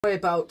Sorry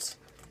about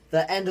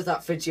the end of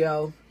that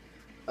video.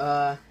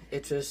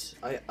 It was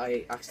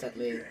I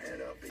accidentally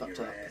fucked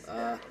up.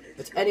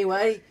 But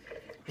anyway,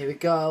 here we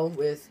go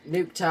with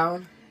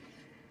Nuketown.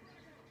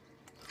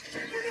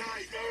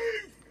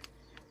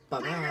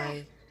 Bye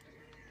bye.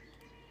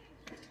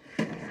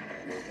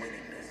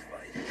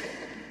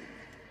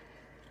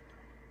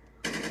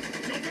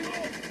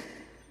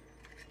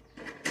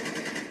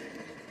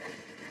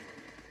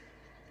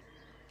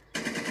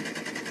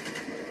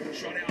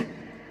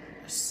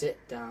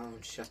 Sit down,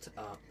 shut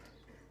up.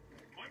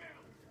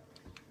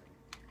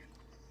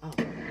 Oh.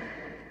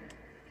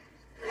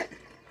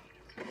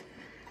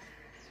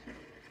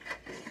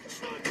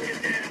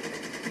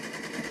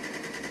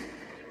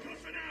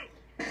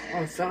 Oh,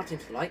 I'm starting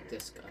to like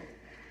this guy.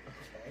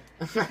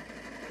 Okay.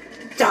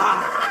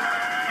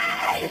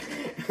 Die!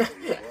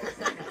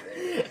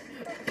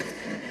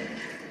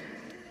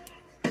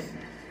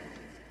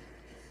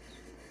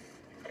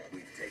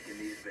 We've taken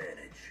the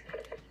advantage.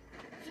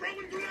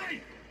 Throwing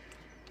grenade!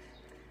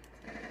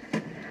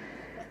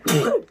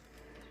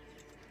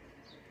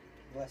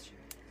 Bless you.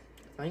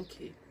 Thank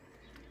you.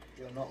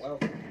 You're not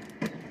welcome.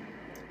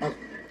 Oh.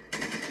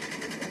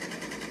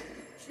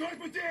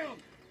 Sniper down!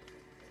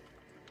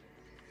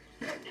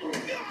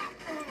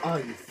 Oh,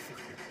 you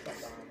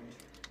fucking...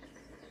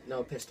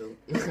 No pistol.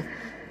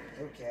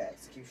 Okay,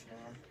 executioner.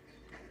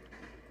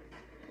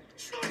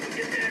 Sniper,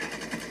 get down!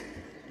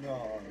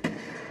 No.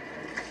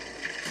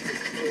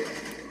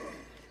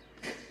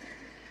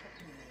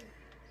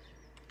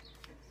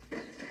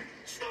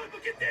 Sniper,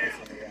 get down!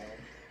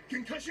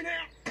 Concussion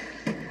out!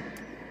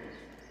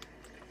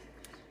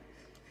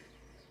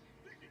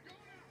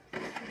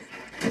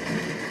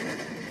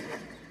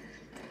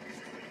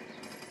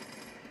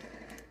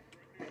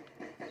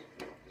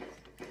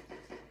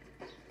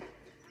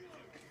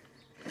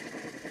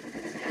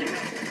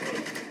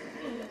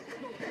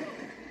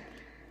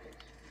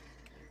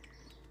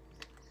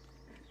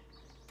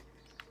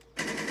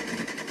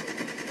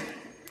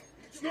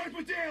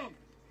 Sniper down!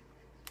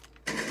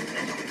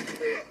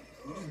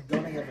 You're just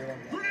gunning everyone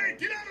down. Grenade,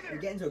 get out of You there!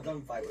 get into a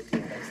gunfight with you,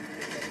 basically.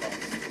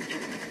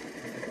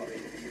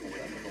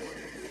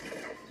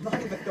 Not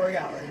even throwing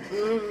out.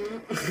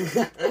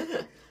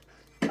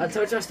 I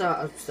told you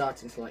I'm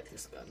starting to like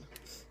this gun.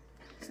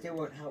 Still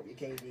won't help your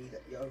KD,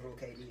 your overall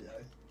KD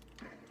though.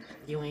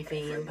 UAV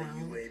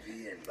inbound. UAV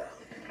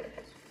inbound.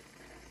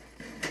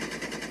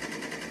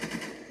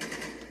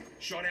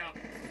 Shot out.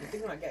 You're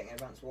thinking about getting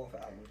Advanced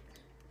Warfare, Alan.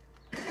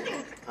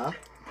 Huh?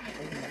 I'm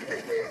thinking about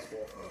getting Advanced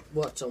Warfare.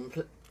 What's on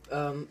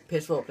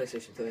PS4,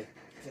 PlayStation 3?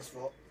 Just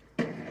for...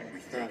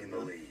 We've taken the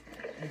lead.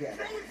 You get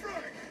it. Throwing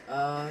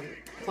frag!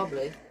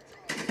 Probably.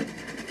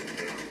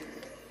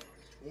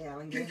 Yeah,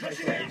 I'm getting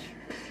Concussion close. out!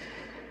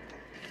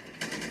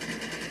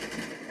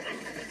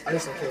 At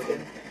least I killed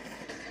him.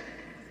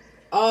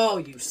 Oh,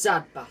 you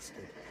sad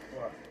bastard.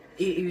 What?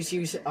 He was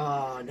using...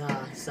 Oh,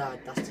 nah,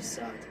 sad. That's just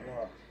sad. What?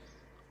 What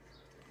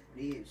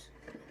do you use?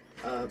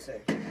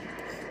 Say.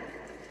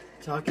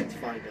 Target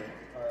finder.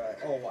 Alright.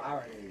 Oh, what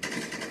Aaron uses.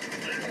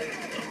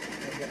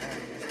 Let's get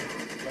Aaron used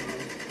when he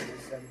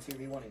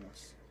was 2v1ing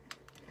us.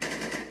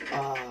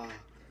 Ah.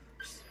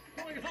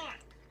 Going hot!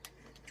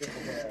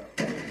 Triple kill.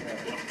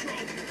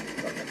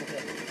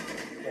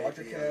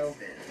 Quadra kill.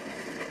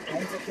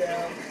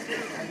 Pentakill.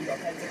 And you got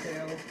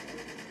pentakill.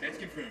 That's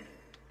confirmed.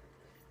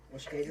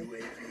 What's your KD?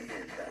 UAV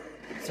inbound.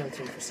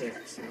 17 for 6.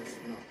 It's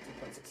not.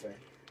 2.63.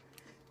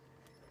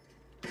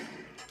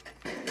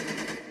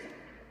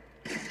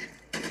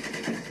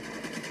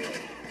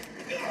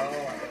 Oh,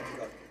 I think you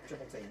got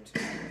triple teamed.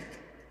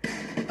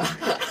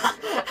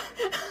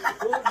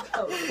 Oh,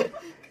 no.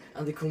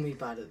 And they call me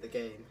bad at the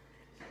game.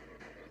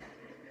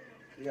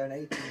 You're an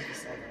 18 for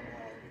 7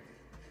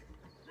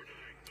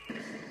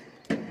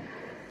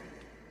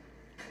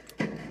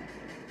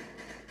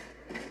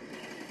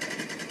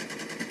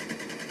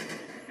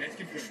 That's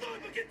confirmed.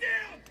 Sniper, get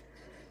down!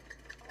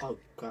 Oh,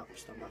 crap.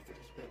 Stand back for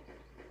this bit.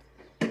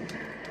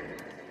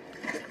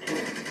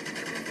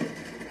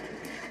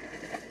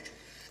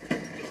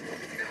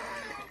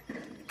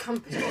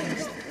 Camping.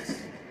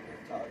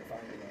 Target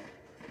finder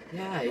though.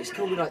 Yeah, he's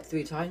called me like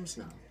 3 times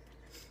now.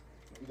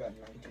 You got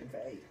 19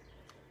 for 8.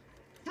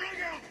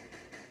 Frag out!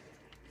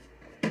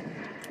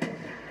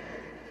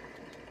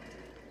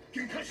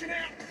 Concussion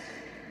out!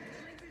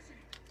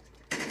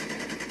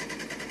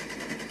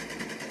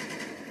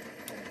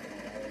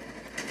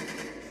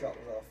 Shot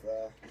was off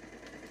there.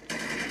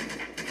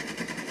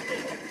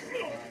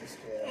 Nice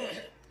kill.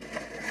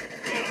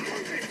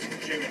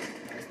 Shoot him!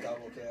 Nice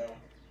double kill.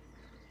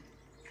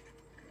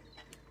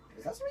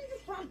 Is that something you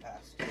just ran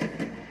past?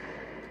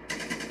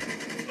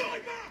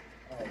 Sniper!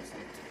 Oh, it's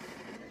not.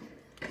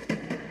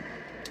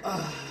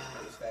 Ah.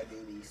 It was fair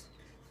BBs.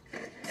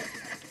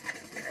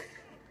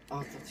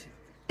 Oh, that's you.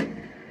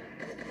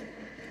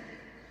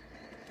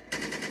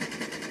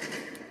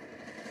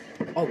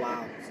 Oh,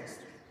 wow.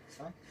 It's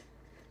fine.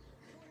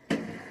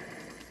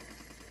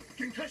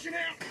 Concussion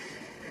out!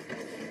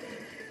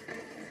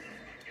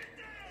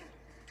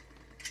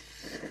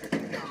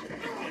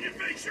 On your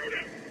face, shoot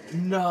him!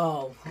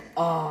 No.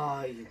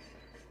 Oh, you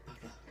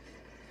bugger.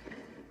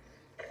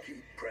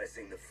 Keep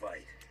pressing the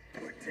fight.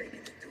 We're taking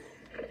it to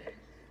him.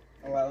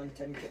 Oh, Alan,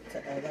 11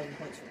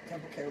 points for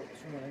Temple Kill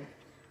from winning.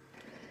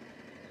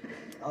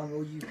 Alan,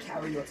 will you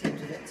carry your team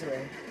to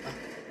victory?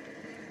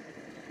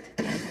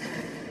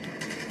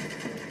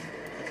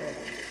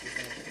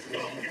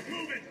 Get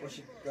moving! What's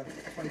she got?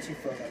 22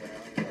 for 11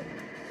 now.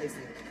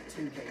 Basically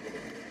 2 KD.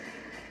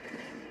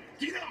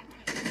 Get up!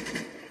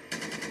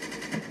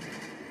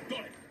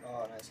 Got it.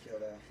 Oh, nice kill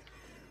there.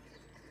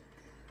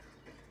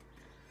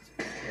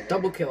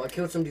 Double kill. I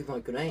killed somebody with my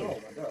grenade. Oh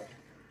my god.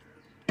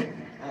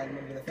 I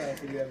remember the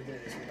first thing you ever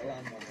did this with a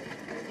landmark.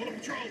 Full of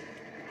patrol!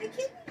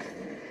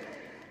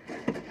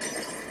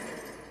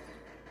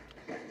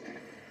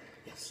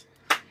 Yes.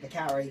 The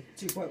carry,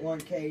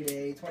 2.1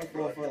 KD,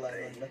 24 for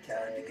 11, the Time to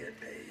carry. get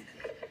paid.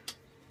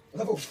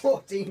 Level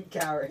 14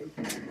 carry.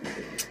 That's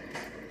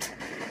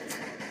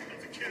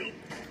a kill.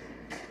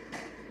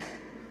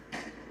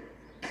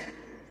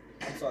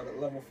 I'm sorry, but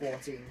level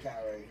 14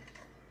 carry.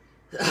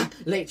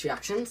 Late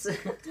reactions.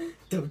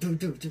 do, do,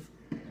 do, do.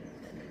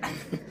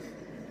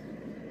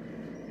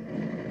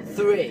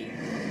 3.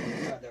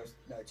 No, there was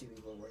 2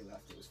 people already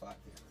left, it was 5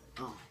 people.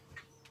 Oh.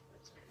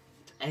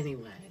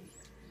 Anyway.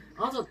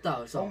 I thought that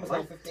was One was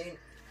level alright. 15.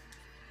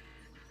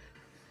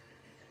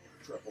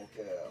 Triple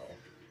kill.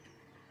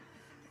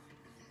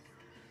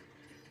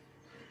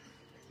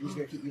 You're just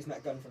gonna keep using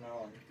that gun from now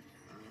on.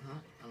 Uh-huh.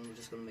 I'm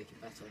just gonna make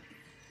it better.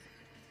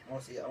 I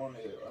want to see. I want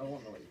to know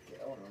what you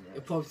get. I want to know.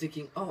 You're probably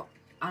thinking, oh,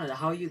 Anna,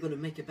 how are you gonna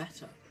make it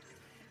better?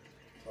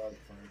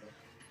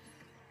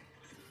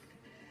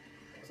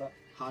 What's that?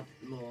 Hard,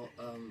 more,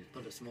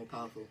 bullets more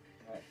powerful.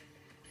 Alright,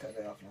 cut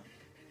it off now.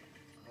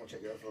 I'll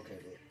check your overall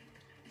KD.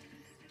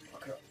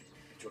 Okay.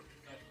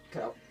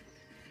 Cut out.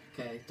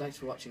 Okay, thanks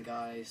for watching,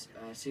 guys.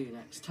 See you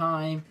next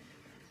time.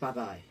 Bye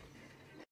bye.